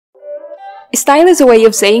Style is a way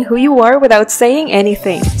of saying who you are without saying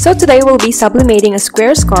anything. So today we'll be sublimating a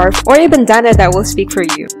square scarf or a bandana that will speak for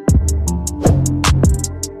you.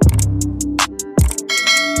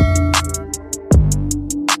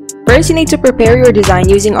 First, you need to prepare your design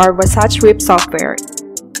using our Versace Rip software.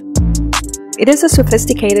 It is a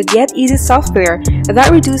sophisticated yet easy software that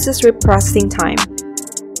reduces rip processing time.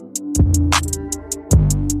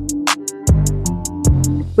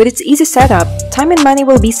 With its easy setup, time and money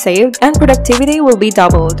will be saved and productivity will be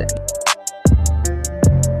doubled.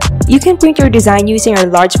 You can print your design using our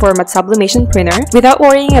large format sublimation printer without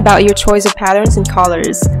worrying about your choice of patterns and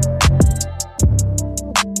colors.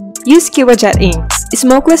 Use Cuba Jet inks,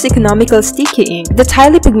 smokeless economical sticky ink that's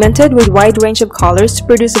highly pigmented with wide range of colors to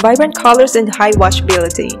produce vibrant colors and high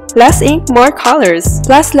washability. Less ink, more colors,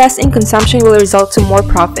 plus less ink consumption will result to more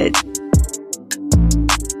profit.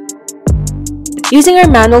 Using our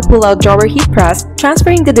manual pull-out drawer heat press,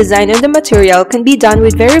 transferring the design and the material can be done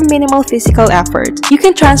with very minimal physical effort. You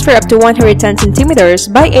can transfer up to 110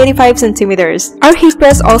 cm by 85 cm. Our heat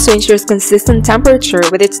press also ensures consistent temperature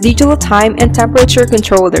with its digital time and temperature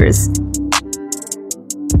controllers.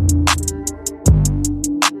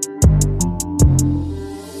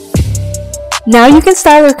 Now you can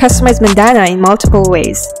style or customize bandana in multiple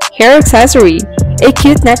ways. Hair accessory, a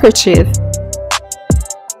cute neckerchief,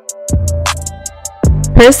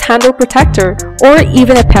 purse handle protector, or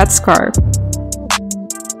even a pet scarf.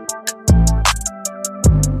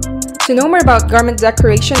 To know more about garment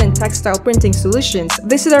decoration and textile printing solutions,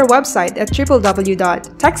 visit our website at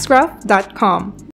www.texcraft.com.